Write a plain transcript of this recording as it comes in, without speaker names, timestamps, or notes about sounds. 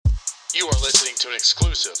You are listening to an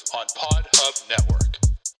exclusive on Pod Hub Network.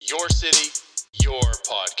 Your city, your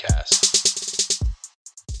podcast.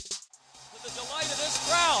 To the delight of this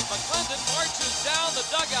crowd, McClendon marches down the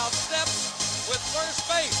dugout steps with first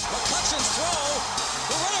base. McCutcheon's throw.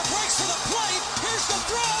 The runner breaks to the plate. Here's the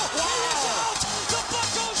throw. Wow. He is out. The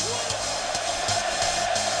Buccos win.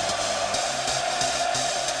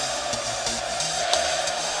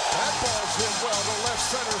 That ball's hit well to left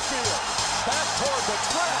center field. Back toward the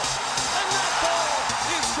track. And that ball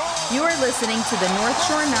is gone. You are listening to the North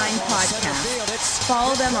Shore 9 podcast.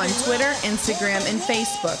 Follow them on Twitter, Instagram, and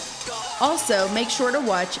Facebook. Also, make sure to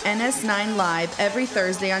watch NS9 live every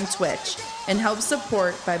Thursday on Twitch and help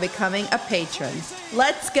support by becoming a patron.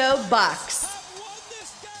 Let's go Bucks!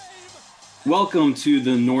 Welcome to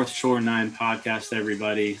the North Shore 9 podcast,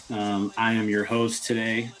 everybody. I am your host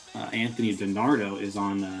today. Anthony DiNardo is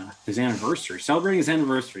on his anniversary, celebrating his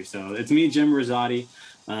anniversary. So it's me, Jim Rosati.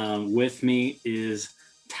 With me is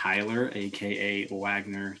Tyler, a.k.a.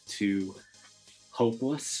 Wagner to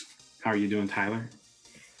Hopeless. How are you doing, Tyler?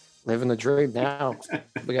 Living the dream now.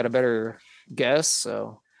 We got a better guest,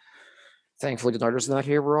 so thankfully DiNardo's not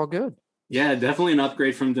here. We're all good. Yeah, definitely an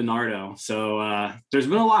upgrade from DiNardo. So there's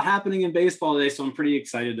been a lot happening in baseball today, so I'm pretty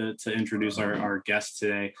excited to introduce our guest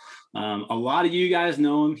today. A lot of you guys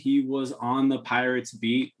know him. He was on the Pirates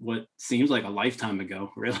beat what seems like a lifetime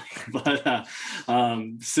ago, really. But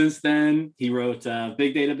since then, he wrote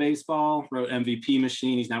Big Data Baseball, wrote MVP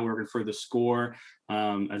Machine. He's now working for The Score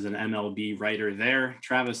as an MLB writer there.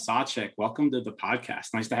 Travis Sawchik, welcome to the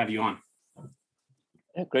podcast. Nice to have you on.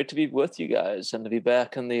 Yeah, great to be with you guys and to be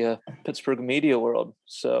back in the Pittsburgh media world.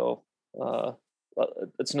 So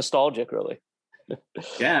it's nostalgic, really.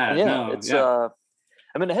 I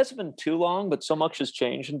mean, it hasn't been too long, but so much has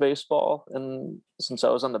changed in baseball. And since I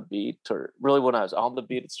was on the beat, or really when I was on the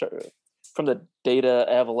beat, it started from the data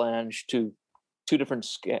avalanche to two different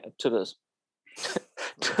to the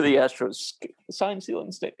Astros sign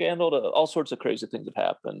stealing scandal, to all sorts of crazy things have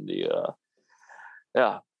happened.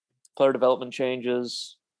 Player development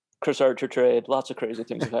changes, Chris Archer trade, lots of crazy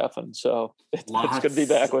things have happened. So it's good to be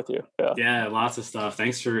back with you. Yeah, lots of stuff.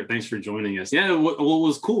 Thanks for joining us. Yeah, what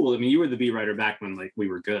was cool, I mean, you were the beat writer back when we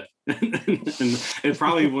were good. And it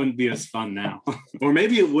probably wouldn't be as fun now. Or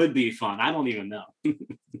maybe it would be fun. I don't even know.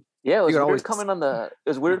 Yeah, it was weird coming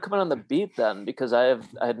on the beat then, because I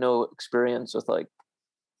had no experience with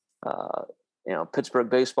Pittsburgh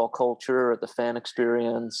baseball culture or the fan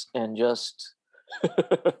experience, and just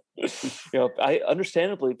I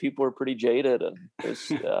understandably people were pretty jaded and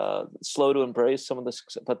was slow to embrace some of this,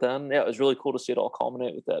 but then it was really cool to see it all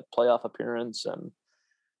culminate with that playoff appearance and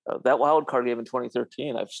that wild card game in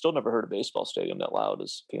 2013. I've still never heard a baseball stadium that loud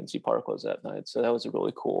as PNC Park was that night, so that was a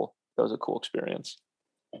cool experience.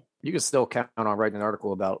 You can still count on writing an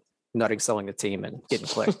article about Nutting selling the team and getting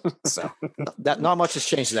clicked. So that not much has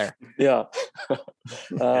changed there. Yeah.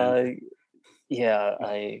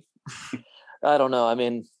 I don't know. I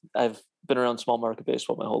mean, I've been around small market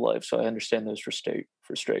baseball my whole life, so I understand those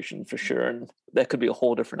frustration for sure. And that could be a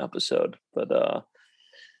whole different episode. But a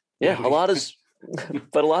lot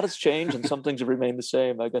has changed, and some things have remained the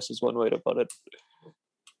same, I guess is one way to put it.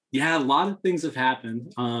 Yeah, a lot of things have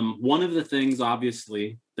happened. One of the things,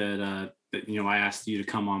 obviously, that I asked you to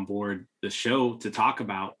come on board the show to talk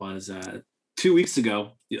about was 2 weeks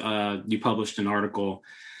ago. You published an article.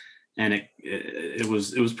 And it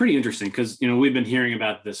was pretty interesting because, we've been hearing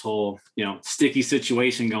about this whole, sticky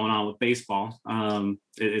situation going on with baseball.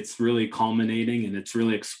 It's really culminating and it's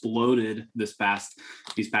really exploded these past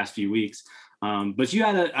few wekind but you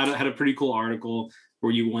had a pretty cool article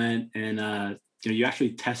where you went and, you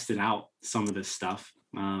actually tested out some of this stuff.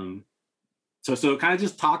 So kind of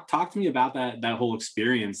just talk to me about that whole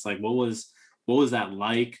experience. Like, what was that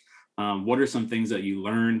like? What are some things that you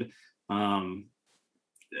learned?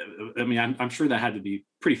 I mean, I'm sure that had to be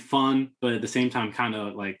pretty fun, but at the same time, kind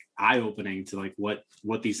of like eye-opening to like what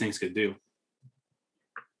these things could do.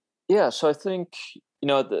 Yeah. So I think,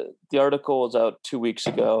 the article was out 2 weeks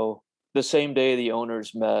ago. The same day the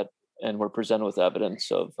owners met and were presented with evidence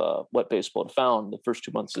of what baseball had found the first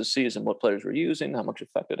 2 months of the season, what players were using, how much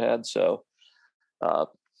effect it had. So, and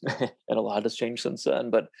a lot has changed since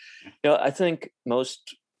then. But, I think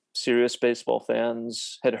most serious baseball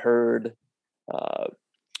fans had heard,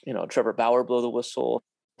 Trevor Bauer blow the whistle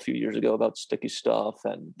a few years ago about sticky stuff,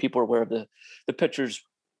 and people were aware of the pitchers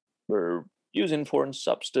were using foreign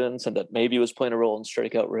substance and that maybe it was playing a role in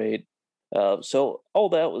strikeout rate. So all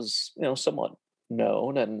that was, somewhat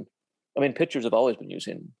known. And I mean, pitchers have always been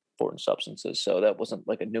using foreign substances, so that wasn't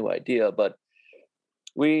like a new idea. But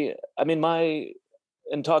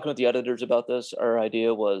in talking with the editors about this, our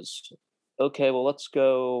idea was, okay, well, let's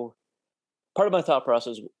go. Part of my thought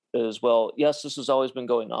process is, well, yes, this has always been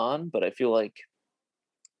going on, but I feel like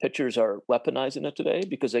pitchers are weaponizing it today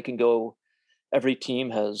because they can go, every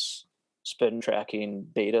team has spin tracking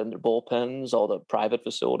data in their bullpens, all the private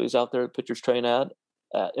facilities out there pitchers train at,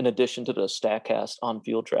 in addition to the StatCast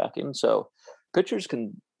on-field tracking. So pitchers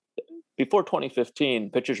can, before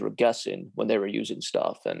 2015, pitchers were guessing when they were using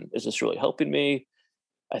stuff. And is this really helping me?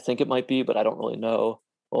 I think it might be, but I don't really know.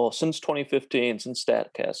 Well, since 2015, since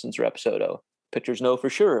StatCast, since Rapsodo, pitchers know for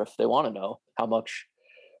sure, if they want to know, how much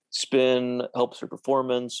spin helps their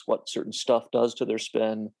performance, what certain stuff does to their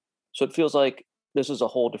spin. So it feels like this is a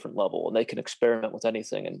whole different level, and they can experiment with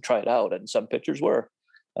anything and try it out. And some pitchers were.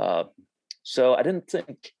 So I didn't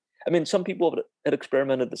think, some people had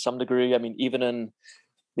experimented to some degree. Even in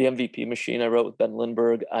the MVP machine I wrote with Ben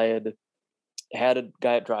Lindbergh, I had a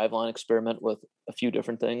guy at Driveline experiment with a few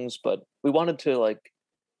different things, but we wanted to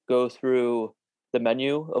go through the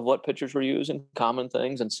menu of what pitchers were using, common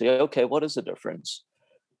things, and see, okay, what is the difference?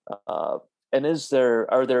 And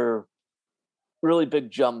are there really big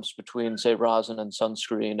jumps between, say, rosin and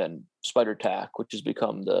sunscreen and Spider Tack, which has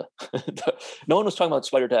become no one was talking about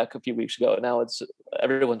Spider Tack a few weeks ago. Now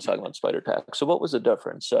everyone's talking about Spider Tack. So what was the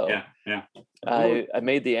difference? So yeah. I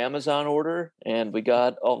made the Amazon order, and we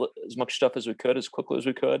got as much stuff as we could, as quickly as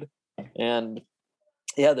we could. And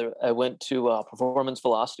I went to Performance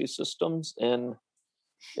Velocity Systems in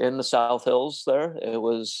the South Hills there.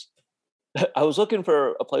 I was looking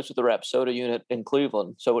for a place with a Rapsodo unit in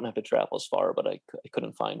Cleveland, so I wouldn't have to travel as far, but I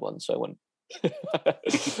couldn't find one. So I went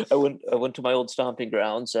I went to my old stomping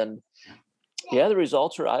grounds, and the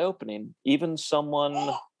results are eye-opening. Even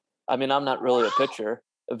someone, I'm not really a pitcher.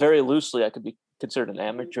 Very loosely, I could be considered an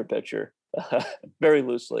amateur pitcher, very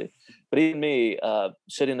loosely. But even me,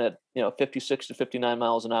 sitting at 56 to 59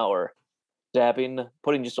 miles an hour, dabbing,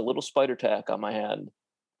 putting just a little Spider Tack on my hand,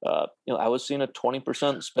 I was seeing a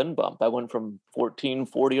 20% spin bump. I went from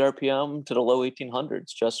 1440 RPM to the low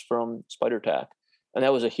 1800s just from Spider Tack. And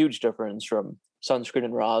that was a huge difference from sunscreen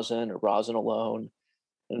and rosin, or rosin alone.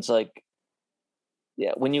 And it's like,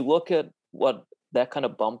 when you look at what that kind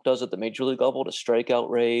of bump does at the major league level to strikeout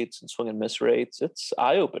rates and swing and miss rates, it's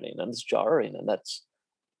eye-opening and it's jarring. And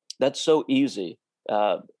that's so easy.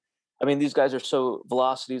 These guys are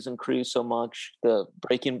velocities increase so much. The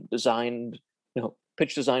breaking designed,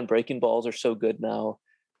 pitch design breaking balls are so good now.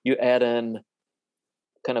 You add in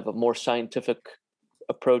kind of a more scientific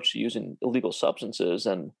approach to using illegal substances,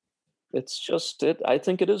 and it's just I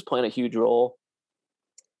think it is playing a huge role,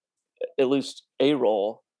 at least a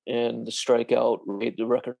role, in the strikeout rate, the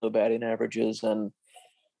record of batting averages, and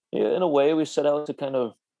in a way we set out to kind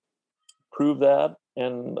of prove that.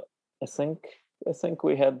 And I think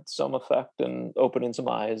we had some effect in opening some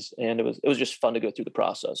eyes, and it was just fun to go through the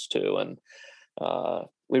process too. And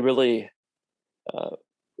we really,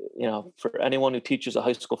 for anyone who teaches a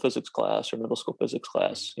high school physics class or middle school physics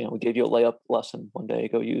class, we gave you a layup lesson one day.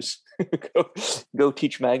 Go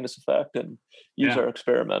teach Magnus effect and use our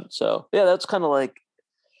experiment. So that's kind of like,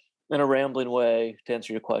 in a rambling way, to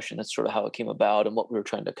answer your question, that's sort of how it came about and what we were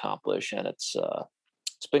trying to accomplish. And it's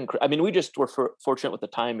been, we just were fortunate with the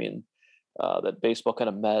timing that baseball kind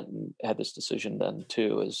of met and had this decision then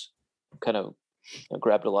too, is kind of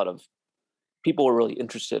grabbed a lot of people were really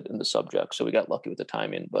interested in the subject. So we got lucky with the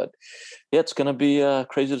timing, but it's going to be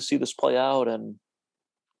crazy to see this play out. And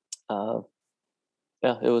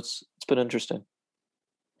it's been interesting.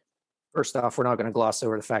 First off, we're not going to gloss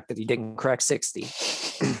over the fact that he didn't crack 60.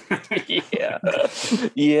 Yeah.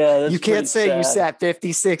 You can't say sad. You sat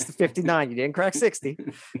 56 to 59. You didn't crack 60.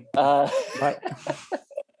 My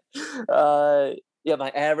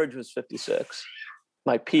average was 56.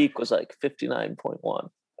 My peak was like 59.1.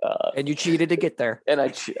 And you cheated to get there. And I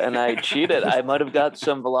cheated. I might have got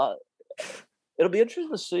some velocity. It'll be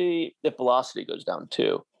interesting to see if velocity goes down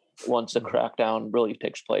too once the crackdown really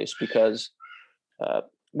takes place, because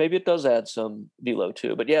maybe it does add some velo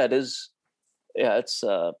too. But it is. Yeah, it's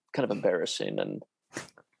kind of embarrassing.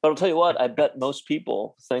 But I'll tell you what, I bet most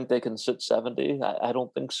people think they can sit 70. I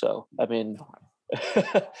don't think so.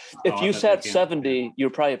 If you sat 70, you're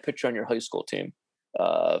probably a pitcher on your high school team.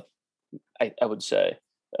 I would say.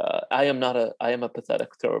 I am a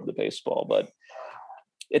pathetic thrower of the baseball, but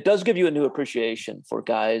it does give you a new appreciation for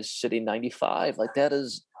guys sitting 95. Like, that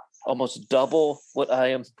is almost double what I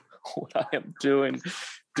am doing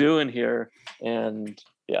here. And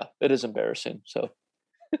it is embarrassing. So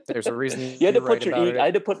there's a reason you had to put I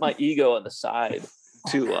had to put my ego on the side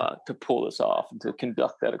to pull this off and to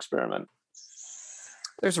conduct that experiment.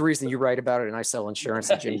 there's a reason you write about it and I sell insurance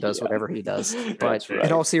and Jim does whatever he does. But right.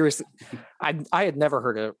 in all seriousness, I had never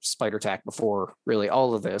heard of Spider Tack before, really,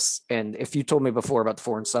 all of this. And if you told me before about the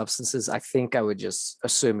foreign substances, I think I would just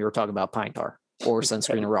assume you were talking about pine tar or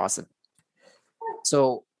sunscreen and rosin.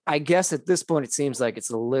 So I guess at this point, it seems like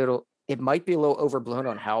it might be a little overblown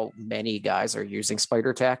on how many guys are using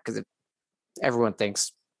Spider Tack, because everyone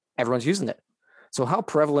thinks everyone's using it. So how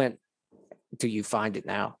prevalent do you find it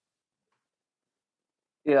now?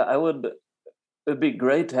 Yeah, it'd be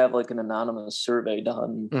great to have like an anonymous survey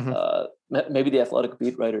done. Mm-hmm. Maybe the Athletic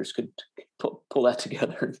beat writers could pull that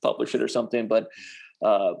together and publish it or something. But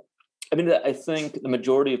I mean, I think the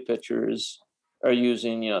majority of pitchers are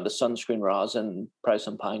using, the sunscreen rosin, probably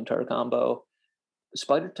some pine tar combo.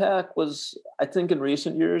 Spider Tack was, I think in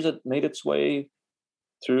recent years, it made its way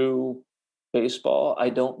through baseball. I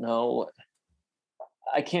don't know.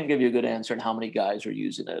 I can't give you a good answer on how many guys are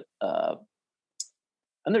using it.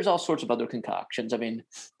 And there's all sorts of other concoctions. I mean,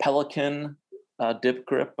 Pelican Dip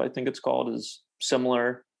Grip, I think it's called, is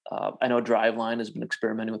similar. I know Driveline has been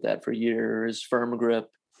experimenting with that for years. Firm Grip,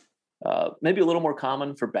 maybe a little more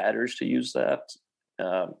common for batters to use that.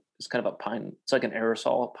 It's kind of it's like an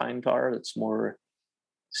aerosol pine tar that's more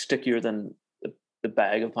stickier than the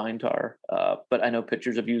bag of pine tar. But I know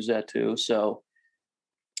pitchers have used that too. So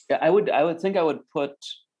yeah, I would think I would put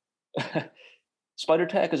Spider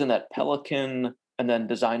Tack is in that Pelican and then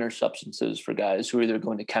designer substances for guys who are either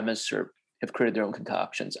going to chemists or have created their own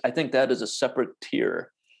concoctions. I think that is a separate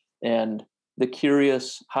tier. And the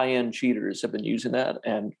curious high-end cheaters have been using that.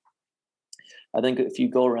 And I think if you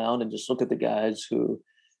go around and just look at the guys who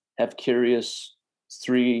have curious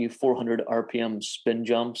 300-400 RPM spin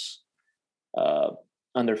jumps on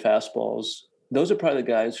their fastballs, those are probably the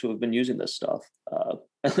guys who have been using this stuff.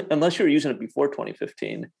 Unless you're using it before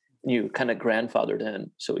 2015, you kind of grandfathered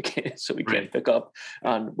in, so we can't pick up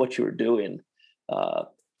on what you were doing.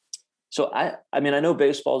 So I mean, I know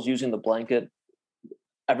baseball's using the blanket.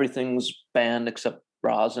 Everything's banned except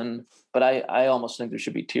rosin, but I almost think there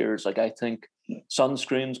should be tiers. Like, I think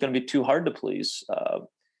sunscreen's going to be too hard to police.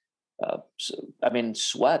 I mean,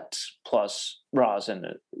 sweat plus rosin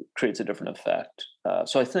creates a different effect.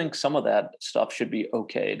 So I think some of that stuff should be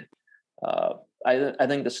okayed. I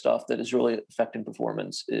think the stuff that is really affecting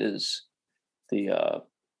performance is the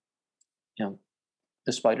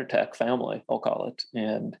Spider Tack family, I'll call it.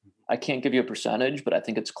 And I can't give you a percentage, but I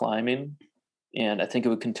think it's climbing, and I think it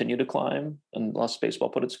would continue to climb unless baseball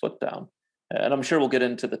put its foot down. And I'm sure we'll get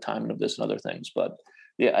into the timing of this and other things, but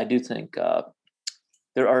yeah, I do think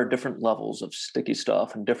there are different levels of sticky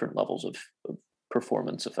stuff and different levels of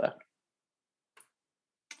performance effect.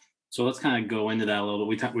 So let's kind of go into that a little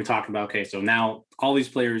bit. We talked about, okay, so now all these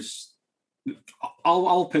players,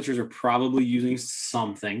 all pitchers are probably using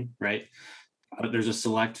something, right? But there's a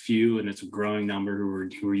select few, and it's a growing number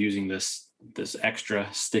who are using this extra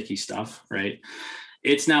sticky stuff, right?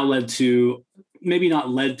 It's now but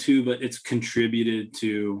it's contributed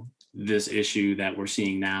to this issue that we're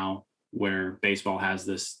seeing now, where baseball has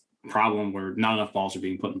this problem where not enough balls are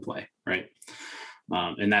being put in play, right?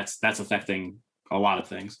 And that's affecting a lot of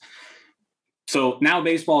things. So now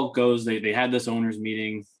baseball goes, they had this owners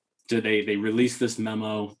meeting. They released this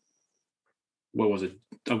memo. What was it?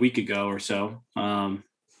 A week ago or so.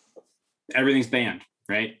 Everything's banned,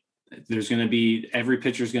 right? There's going to be, every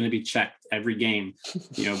pitcher is going to be checked every game,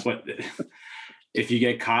 but if you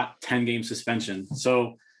get caught, 10-game suspension.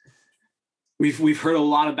 So we've heard a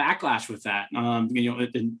lot of backlash with that. And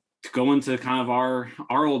to go into kind of our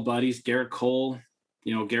old buddies, Garrett Cole,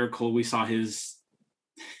 we saw his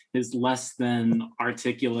less than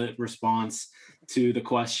articulate response to the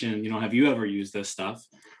question, have you ever used this stuff?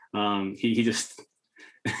 He just,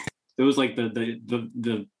 it was like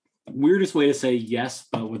the weirdest way to say yes,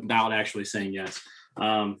 but without actually saying yes.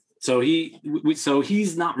 So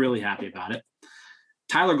he's not really happy about it.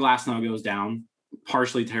 Tyler Glasnow goes down,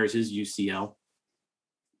 partially tears his UCL,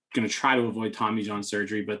 going to try to avoid Tommy John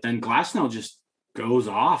surgery, but then Glasnow just goes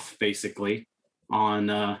off basically on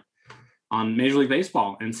Major League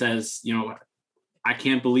Baseball and says, I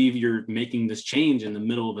can't believe you're making this change in the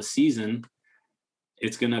middle of a season.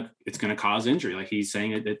 It's gonna cause injury. Like, he's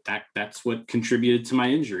saying that's what contributed to my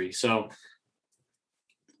injury. So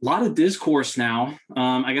a lot of discourse now.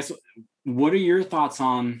 I guess, what are your thoughts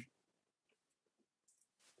on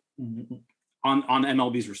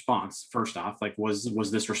MLB's response? First off, like,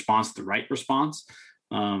 was this response the right response?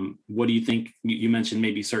 What do you think? You mentioned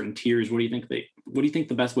maybe certain tiers. What do you think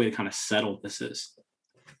the best way to kind of settle this is?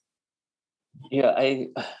 Yeah, I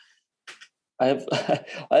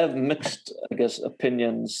have mixed, I guess,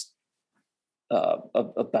 opinions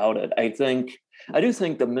about it. I think I do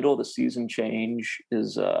think the middle of the season change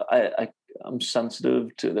is I'm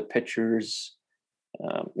sensitive to the pitchers'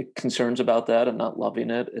 concerns about that and not loving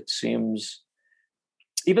it. It seems,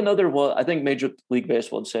 even though there was, I think Major League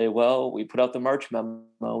Baseball would say, well, we put out the March memo.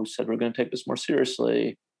 We said we're going to take this more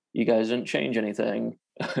seriously. You guys didn't change anything.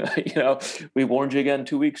 We warned you again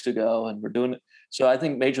 2 weeks ago, and we're doing it. So I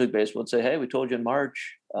think Major League Baseball would say, hey, we told you in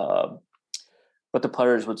March. But the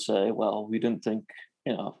players would say, well, we didn't think,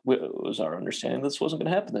 it was our understanding this wasn't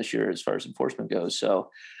going to happen this year as far as enforcement goes. So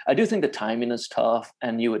I do think the timing is tough,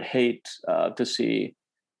 and you would hate to see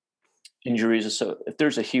injuries. So if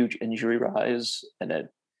there's a huge injury rise, and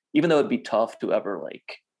even though it'd be tough to ever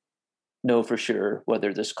know for sure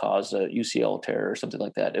whether this caused a UCL tear or something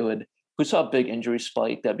like that, if we saw a big injury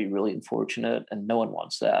spike, that'd be really unfortunate, and no one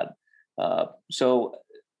wants that. So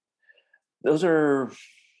those are,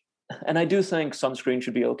 and I do think sunscreen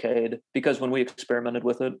should be okayed, because when we experimented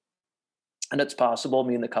with it, and it's possible,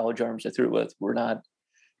 me and the college arms I threw with, we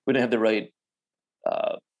didn't have the right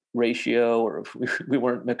ratio, or we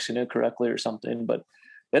weren't mixing it correctly or something, but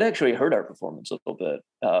it actually hurt our performance a little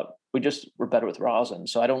bit. We just were better with rosin.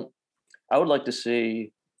 So I would like to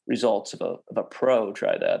see results of a pro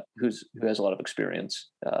try that, who has a lot of experience.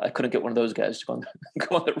 I couldn't get one of those guys to go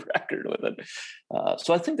on the record with it.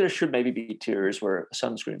 So I think there should maybe be tiers where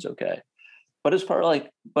sunscreen's okay. But as far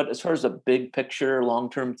as the big picture,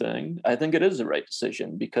 long-term thing, I think it is the right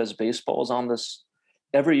decision, because baseball is on this.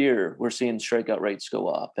 Every year we're seeing strikeout rates go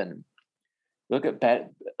up, and look at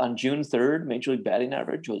on June 3rd, Major League batting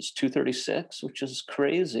average was 236, which is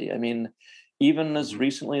crazy. I mean, even as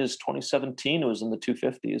recently as 2017, it was in the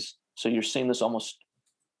 250s. So you're seeing this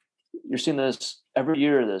every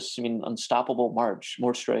year, unstoppable march,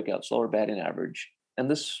 more strikeouts, lower batting average.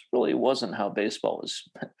 And this really wasn't how baseball was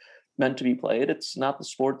meant to be played. It's not the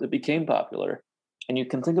sport that became popular. And you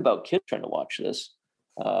can think about kids trying to watch this.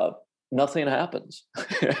 Nothing happens.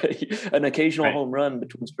 An occasional home run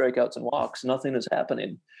between strikeouts and walks, nothing is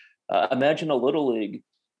happening. Imagine a little league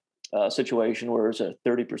situation where it's a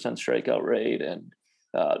 30% strikeout rate and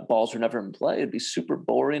balls are never in play. It'd be super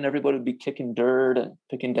boring. Everybody would be kicking dirt and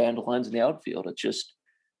picking dandelions in the outfield. It's just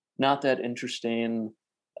not that interesting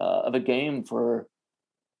of a game for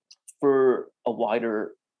the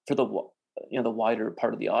wider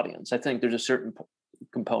part of the audience. I think there's a certain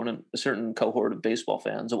component, a certain cohort of baseball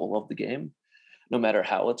fans that will love the game no matter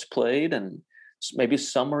how it's played, and maybe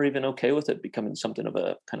some are even okay with it becoming something of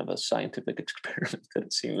a kind of a scientific experiment that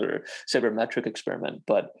it seems, or sabermetric experiment.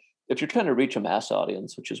 But if you're trying to reach a mass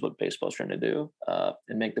audience, which is what baseball is trying to do,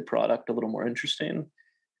 and make the product a little more interesting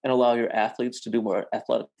and allow your athletes to do more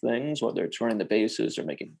athletic things, whether it's running the bases or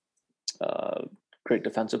making great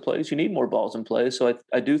defensive plays, you need more balls in play. So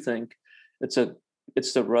I do think it's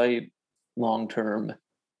the right long-term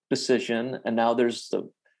decision. And now there's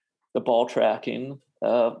the ball tracking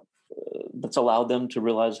that's allowed them to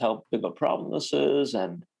realize how big a problem this is.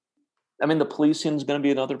 And I mean, the policing is going to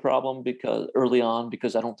be another problem because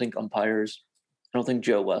I don't think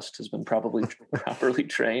Joe West has been properly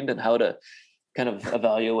trained in how to kind of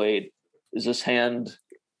evaluate, is this hand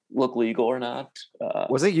look legal or not?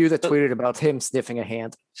 Was it you that tweeted about him sniffing a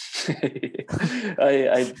hand?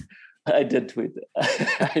 I did tweet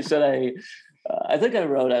that. I said I think I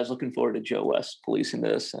wrote I was looking forward to Joe West policing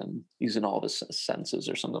this and using all of his senses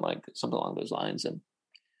or something along those lines. And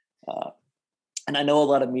I know a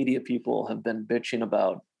lot of media people have been bitching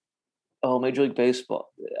about, Major League Baseball.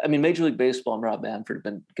 I mean, Major League Baseball and Rob Manfred have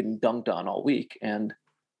been getting dunked on all week, and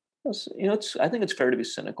I think it's fair to be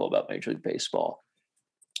cynical about Major League Baseball.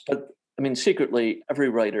 But I mean, secretly, every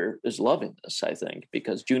writer is loving this, I think,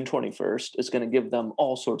 because June 21st is going to give them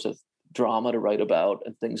all sorts of drama to write about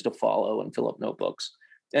and things to follow and fill up notebooks.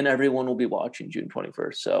 And everyone will be watching June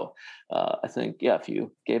 21st. So I think, if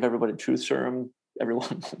you gave everybody truth serum,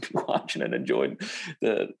 everyone will be watching and enjoying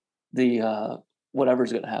the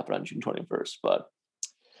whatever's going to happen on June 21st. But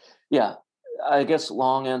yeah, I guess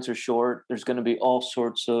long answer short, there's going to be all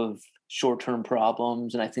sorts of short-term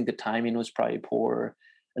problems. And I think the timing was probably poor.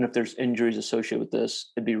 And if there's injuries associated with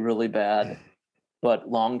this, it'd be really bad. But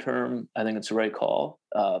long-term, I think it's the right call.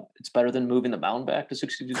 It's better than moving the mound back to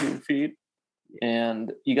 62 feet.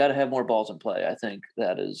 And you got to have more balls in play. I think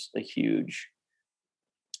that is a huge,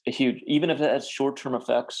 even if it has short-term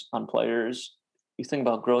effects on players, you think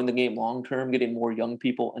about growing the game long-term, getting more young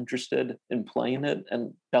people interested in playing it,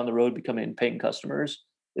 and down the road becoming paying customers,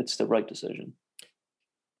 it's the right decision.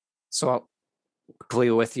 So I'll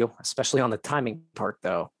completely with you, especially on the timing part,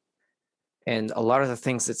 though. And a lot of the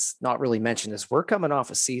things that's not really mentioned is we're coming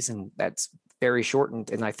off a season that's very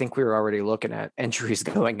shortened. And I think we were already looking at injuries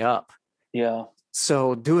going up. Yeah.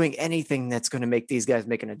 So doing anything that's going to make these guys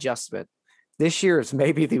make an adjustment. This year is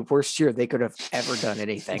maybe the worst year they could have ever done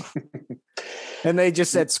anything. And they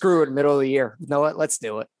just said, screw it, middle of the year. You know what? Let's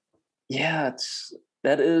do it. Yeah,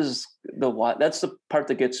 that's the part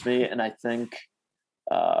that gets me. And I think,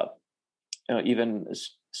 even as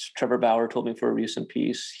Trevor Bauer told me for a recent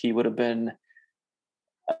piece, he would have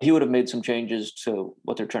made some changes to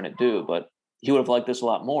what they're trying to do, but he would have liked this a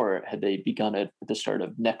lot more had they begun it at the start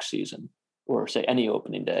of next season, or say any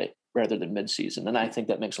opening day rather than mid-season. And I think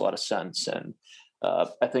that makes a lot of sense. And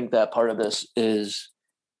I think that part of this is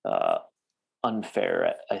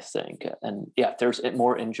unfair, I think. And yeah, if there's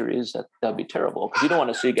more injuries, that'd be terrible, because you don't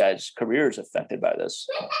want to see guys' careers affected by this,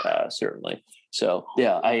 certainly. So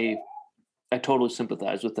yeah, I totally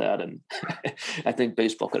sympathize with that. And I think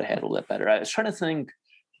baseball could have handled that better. I was trying to think,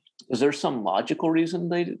 is there some logical reason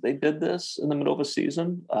they did this in the middle of a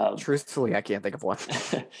season? Truthfully, I can't think of one.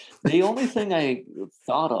 The only thing I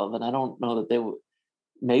thought of, and I don't know that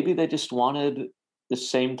maybe they just wanted the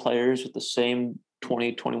same players with the same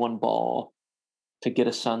 2021 ball to get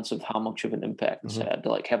a sense of how much of an impact it's had, to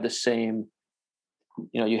like have the same,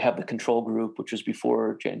 you have the control group, which was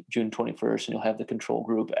before June 21st, and you'll have the control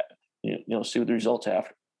group, see what the results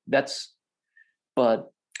after.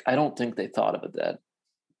 But I don't think they thought of it that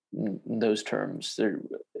in those terms.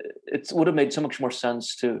 It would have made so much more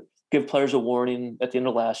sense to give players a warning at the end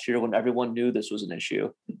of last year when everyone knew this was an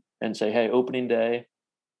issue, and say, hey, opening day,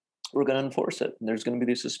 we're going to enforce it, and there's going to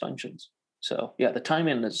be these suspensions. So yeah, the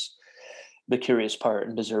timing is the curious part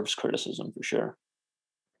and deserves criticism for sure.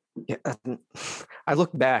 Yeah, I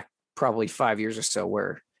look back probably 5 years or so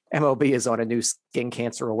where MLB is on a new skin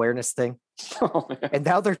cancer awareness thing. And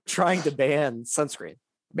now they're trying to ban sunscreen,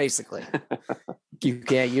 basically. You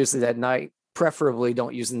can't use it at night. Preferably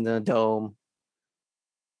don't use it in the dome.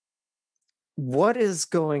 What is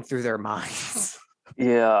going through their minds?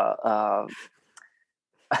 Yeah.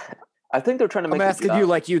 I think they're trying to make I'm asking you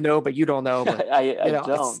like but you don't know. But, I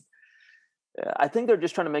don't. I think they're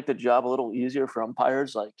just trying to make the job a little easier for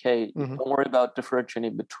umpires. Like, hey, don't worry about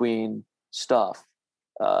differentiating between stuff.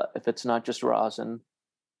 If it's not just rosin,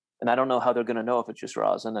 and I don't know how they're going to know if it's just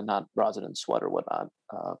rosin and not rosin and sweat or whatnot.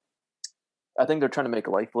 I think they're trying to make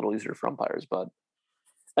life a little easier for umpires. But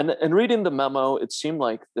and reading the memo, it seemed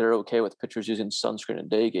like they're okay with pitchers using sunscreen in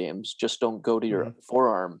day games. Just don't go to your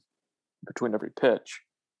forearm between every pitch.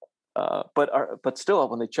 But still,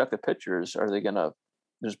 when they check the pitchers, are they gonna?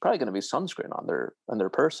 There's probably going to be sunscreen on their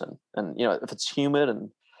person, and if it's humid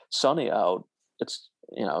and sunny out, it's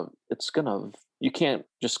you can't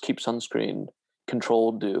just keep sunscreen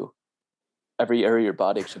controlled to every area of your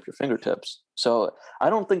body except your fingertips. So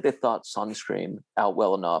I don't think they thought sunscreen out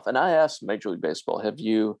well enough. And I asked Major League Baseball, have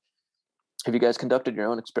you guys conducted your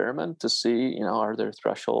own experiment to see, are there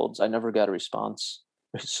thresholds? I never got a response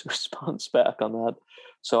back on that.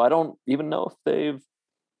 So I don't even know if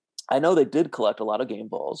I know they did collect a lot of game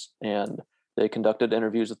balls, and they conducted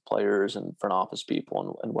interviews with players and front office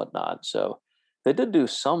people and whatnot. So they did do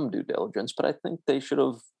some due diligence, but I think they should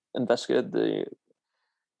have investigated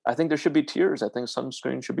I think there should be tiers. I think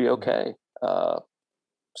sunscreen should be okay.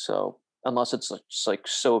 So unless it's like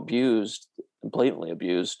so abused, blatantly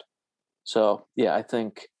abused. So yeah, I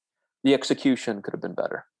think the execution could have been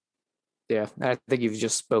better. Yeah, I think you've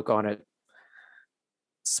just spoke on it.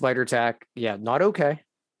 Spider Tack, yeah, not okay.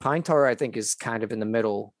 Pine tar, I think, is kind of in the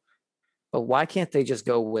middle. But why can't they just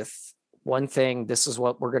go with one thing? This is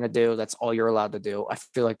what we're going to do. That's all you're allowed to do. I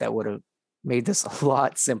feel like that would have made this a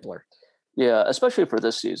lot simpler. Yeah, especially for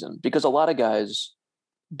this season, because a lot of guys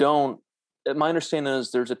don't. My understanding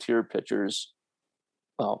is there's a tier of pitchers.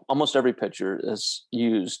 Well, almost every pitcher has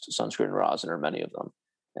used sunscreen and rosin, or many of them,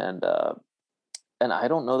 and I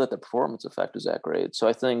don't know that the performance effect is that great. So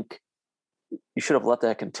I think you should have let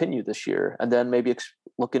that continue this year, and then maybe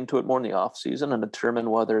look into it more in the off season and determine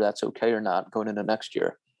whether that's okay or not going into next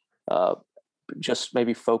year. Just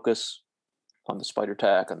maybe focus on the Spider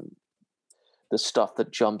Tack and the stuff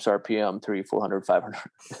that jumps RPM 300, 400, 500,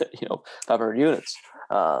 500 units.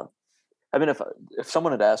 I mean, if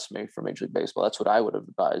someone had asked me for Major League Baseball, that's what I would have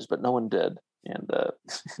advised, but no one did. And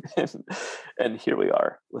and here we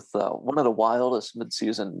are with one of the wildest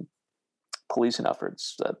midseason policing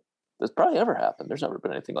efforts that's probably ever happened. There's never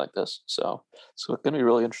been anything like this. So it's going to be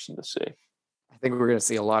really interesting to see. I think we're going to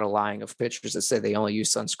see a lot of lying of pitchers that say they only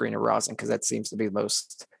use sunscreen and rosin, because that seems to be the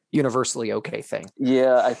most universally okay thing.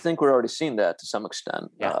 Yeah, I think we're already seeing that to some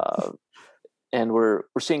extent. Yeah. And we're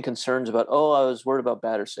seeing concerns about, I was worried about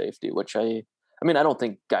batter safety, which I don't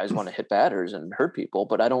think guys want to hit batters and hurt people,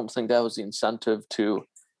 but I don't think that was the incentive to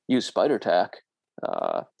use Spider Tack.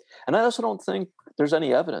 And I also don't think there's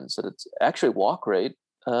any evidence that it's actually walk rate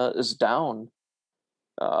is down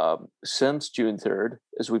since June 3rd,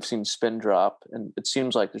 as we've seen spin drop, and it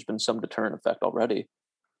seems like there's been some deterrent effect already.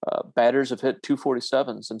 Batters have hit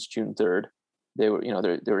 247 since June 3rd. They were,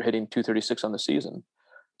 they were hitting 236 on the season.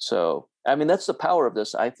 So, I mean, that's the power of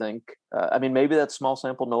this, I think. I mean, maybe that's small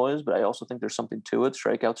sample noise, but I also think there's something to it.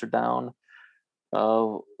 Strikeouts are down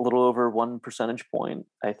a little over 1 percentage point.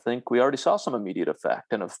 I think we already saw some immediate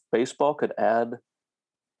effect. And if baseball could add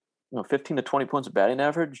 15 to 20 points of batting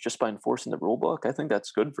average just by enforcing the rule book, I think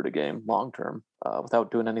that's good for the game long term, without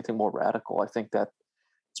doing anything more radical. I think that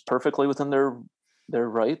it's perfectly within their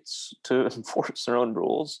rights to enforce their own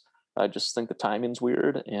rules. I just think the timing's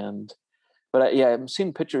weird. But I'm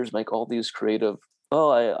seeing pitchers make all these creative,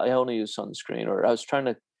 I only use sunscreen, or I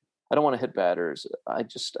don't want to hit batters. I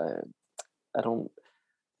don't,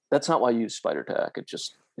 that's not why I use Spider Tack. It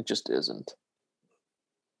just isn't.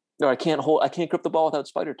 No, I can't grip the ball without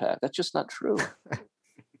Spider Tack. That's just not true.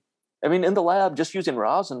 I mean, in the lab, just using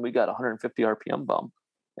rosin, we got 150 RPM bump.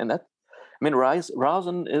 And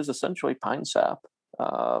rosin is essentially pine sap.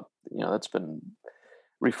 That's been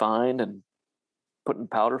refined and put in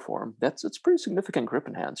powder form. It's pretty significant grip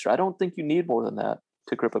enhancer. I don't think you need more than that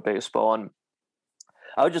to grip a baseball. And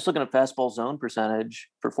I was just looking at fastball zone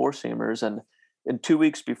percentage for four seamers, and in 2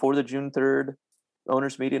 weeks before the June 3rd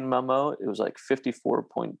owners meeting memo, it was like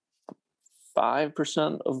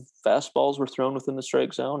 54.5% of fastballs were thrown within the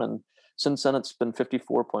strike zone, and since then it's been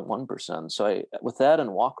 54.1%. So with that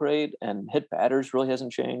and walk rate and hit batters really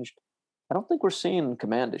hasn't changed. I don't think we're seeing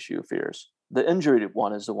command issue fears. The injury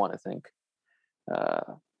one is the one, I think.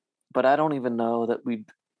 But I don't even know that we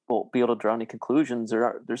will be able to draw any conclusions.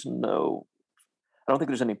 I don't think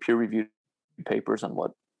there's any peer-reviewed papers on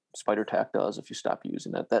what Spider Tack does if you stop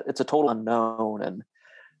using it. That it's a total unknown, and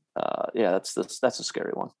that's a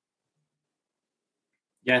scary one.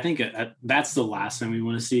 Yeah, I think that's the last thing we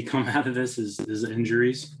want to see come out of this is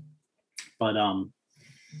injuries. But I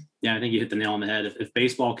think you hit the nail on the head. If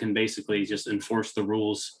baseball can basically just enforce the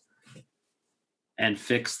rules and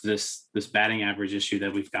fix this batting average issue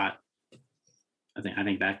that we've got, I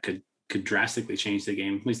think that could drastically change the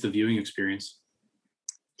game, at least the viewing experience.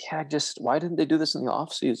 Yeah, why didn't they do this in the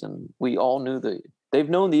off season? We all knew they've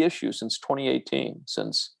known the issue since 2018,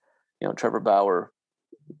 since Trevor Bauer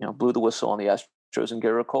blew the whistle on the Astros and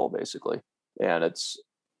Garrett Cole, basically. And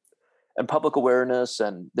public awareness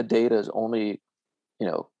and the data has only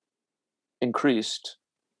increased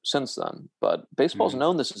since then. But baseball's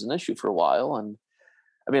known this is an issue for a while. And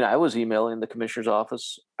I mean, I was emailing the commissioner's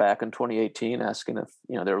office back in 2018 asking if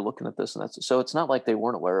they were looking at this, and so it's not like they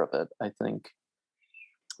weren't aware of it. I think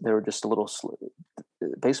they were just a little slow.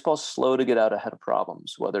 Baseball's slow to get out ahead of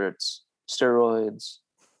problems, whether it's steroids,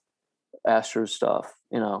 Astros stuff.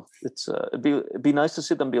 It'd be nice to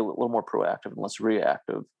see them be a little more proactive and less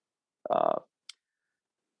reactive. But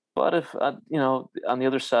if on the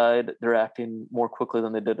other side, they're acting more quickly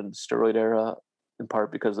than they did in the steroid era, in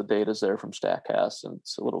part because the data is there from StatCast, and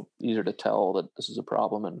it's a little easier to tell that this is a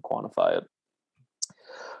problem and quantify it.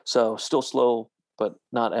 So still slow, but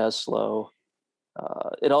not as slow.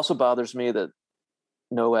 It also bothers me that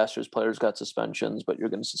no Astros players got suspensions, but you're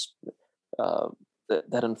going to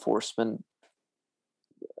that enforcement.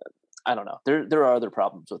 I don't know. There are other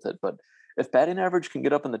problems with it, but if batting average can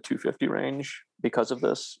get up in the 250 range because of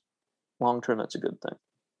this, long term, that's a good thing.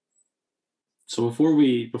 So before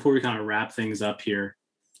we kind of wrap things up here,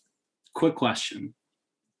 quick question: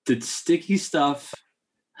 did sticky stuff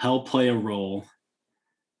help play a role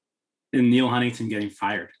in Neal Huntington getting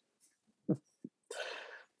fired?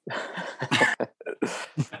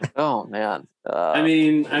 Oh man! I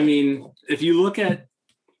mean, if you look at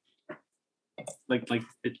like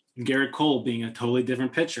Garrett Cole being a totally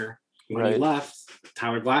different pitcher when he left,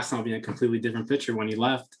 Tyler Glasnow being a completely different pitcher when he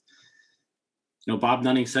left. Bob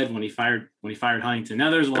Dunning said when he fired Huntington. Now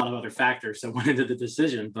there's a lot of other factors that went into the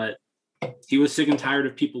decision, but he was sick and tired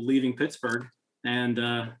of people leaving Pittsburgh and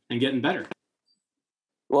getting better.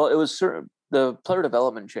 Well, it was the player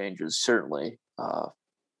development changes certainly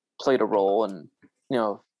played a role, and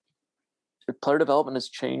player development has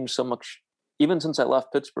changed so much even since I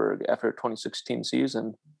left Pittsburgh after the 2016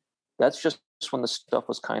 season. That's just when the stuff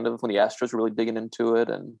was when the Astros were really digging into it,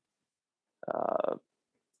 and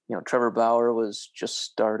Trevor Bauer was just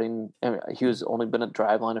starting. I mean, he was only been at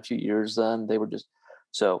Driveline a few years then. They were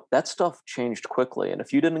so that stuff changed quickly. And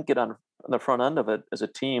if you didn't get on the front end of it as a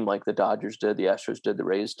team, like the Dodgers did, the Astros did, the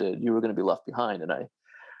Rays did, you were going to be left behind. And I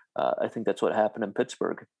think that's what happened in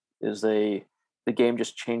Pittsburgh. Is the game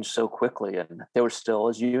just changed so quickly, and they were still,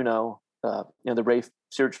 as the Ray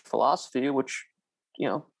Search philosophy, which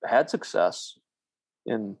had success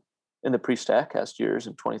in the pre-Statcast years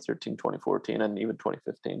in 2013, 2014, and even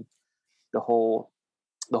 2015. The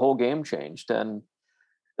whole game changed, and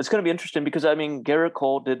it's going to be interesting because Garrett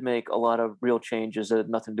Cole did make a lot of real changes that had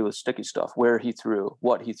nothing to do with sticky stuff. Where he threw,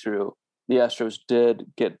 what he threw. The Astros did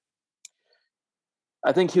get.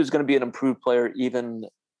 I think he was going to be an improved player, even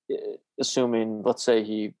assuming, let's say,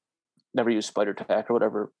 he never used Spider Tack or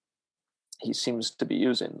whatever he seems to be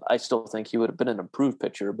using. I still think he would have been an improved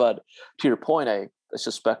pitcher. But to your point, I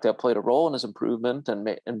suspect that played a role in his improvement,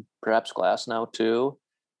 and perhaps Glass now too.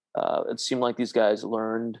 It seemed like these guys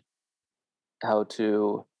learned how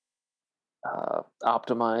to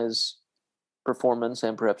optimize performance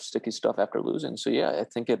and perhaps sticky stuff after losing. So yeah, I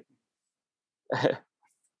think it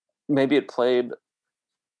maybe it played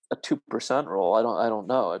a 2% role. I don't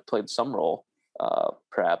know. It played some role,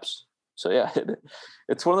 perhaps. So yeah,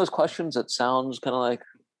 it's one of those questions that sounds kind of like,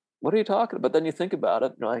 what are you talking about? But then you think about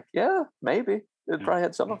it and you're like, yeah, maybe it probably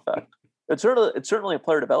had some effect. It's certainly a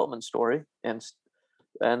player development story, and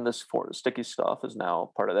this sticky stuff is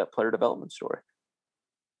now part of that player development story.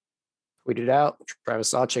 Tweeted out,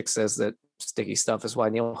 Travis Sawchik says that sticky stuff is why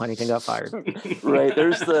Neal Huntington got fired. Right.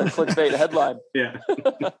 There's the clickbait headline. Yeah.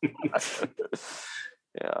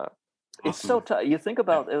 Yeah. Awesome. It's so tough. You think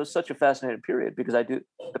about it was such a fascinating period because the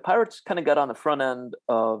Pirates kind of got on the front end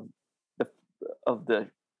of the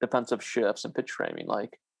defensive shifts and pitch framing.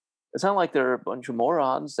 Like, it's not like they're a bunch of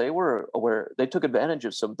morons. They were aware. They took advantage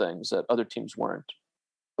of some things that other teams weren't.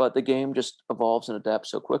 But the game just evolves and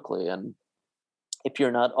adapts so quickly. And if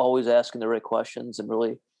you're not always asking the right questions and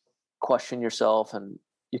really question yourself, and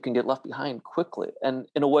you can get left behind quickly, and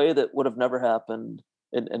in a way that would have never happened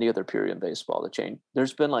in any other period in baseball. The change,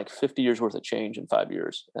 there's been like 50 years worth of change in 5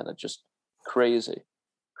 years, and it's just crazy.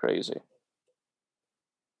 And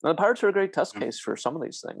the Pirates are a great test case for some of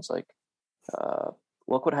these things. Like,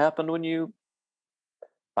 look what happened when you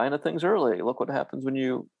find the things early. Look what happens when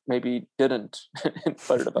you maybe didn't in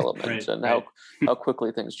player development, and how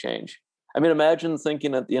quickly things change. I mean, imagine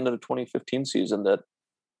thinking at the end of the 2015 season that,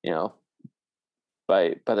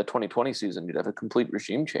 by the 2020 season, you'd have a complete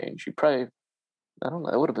regime change. You probably, I don't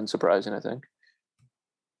know, that would have been surprising, I think.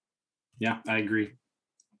 Yeah, I agree.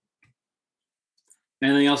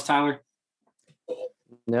 Anything else, Tyler?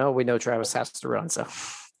 No, we know Travis has to run, so.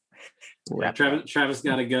 Yeah, Travis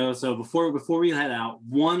got to go. So before we head out,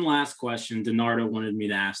 one last question. DiNardo wanted me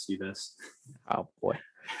to ask you this. Oh boy.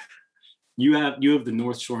 You have the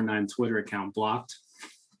North Shore 9 Twitter account blocked.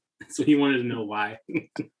 So he wanted to know why.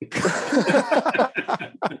 Let's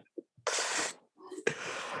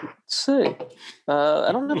see.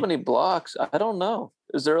 I don't have any blocks. I don't know.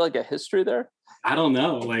 Is there like a history there? I don't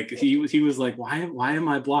know. Like he was like, why am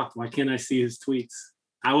I blocked? Why can't I see his tweets?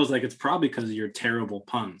 I was like, it's probably because of your terrible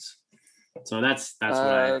puns. So that's what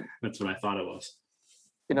I thought it was.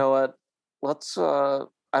 You know what? Let's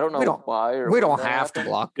I don't know why. Or we don't have to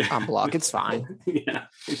block. Unblock. It's fine. Yeah.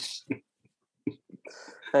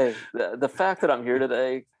 Hey, the fact that I'm here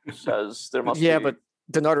today says there must be. Yeah, but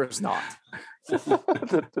DiNardo's not.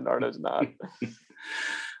 DiNardo's not.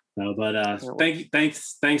 No, but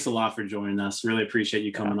thanks a lot for joining us. Really appreciate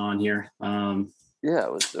you coming on here. Yeah,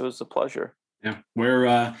 it was a pleasure. Yeah, we're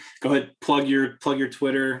go ahead, plug your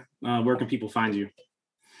Twitter. Where can people find you?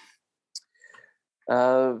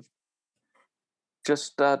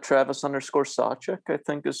 Just Travis_Sawchik, I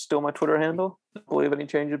think, is still my Twitter handle. I believe any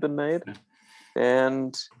change had been made. Okay.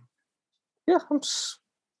 And yeah,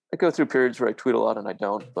 I go through periods where I tweet a lot and I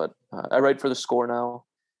don't, but I write for The Score now.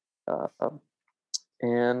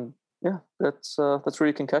 And yeah, that's where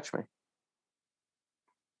you can catch me.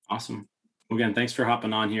 Awesome. Well, again, thanks for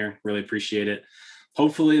hopping on here. Really appreciate it.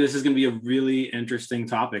 Hopefully this is going to be a really interesting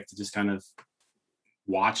topic to just kind of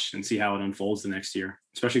watch and see how it unfolds the next year,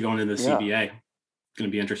 especially going into the CBA. It's going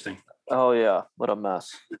to be interesting. Oh yeah, what a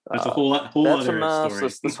mess! That's a whole that's other a mess.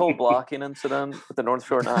 story. This whole blocking incident with the North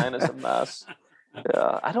Shore 9 is a mess.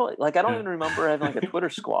 Yeah, I don't even remember having like a Twitter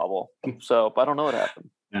squabble. So I don't know what happened.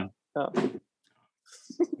 Yeah. Yeah.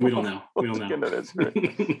 We don't know. We don't know. Get into history.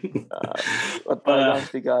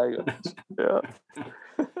 Guy. Yeah.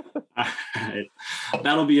 All right.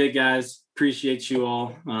 That'll be it, guys. Appreciate you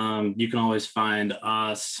all. You can always find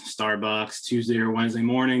us Starbucks Tuesday or Wednesday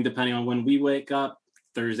morning, depending on when we wake up.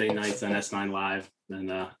 Thursday nights NS9 live. And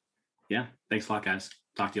yeah, thanks a lot, guys.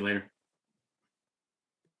 Talk to you later.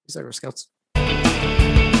 Peace out, Scouts.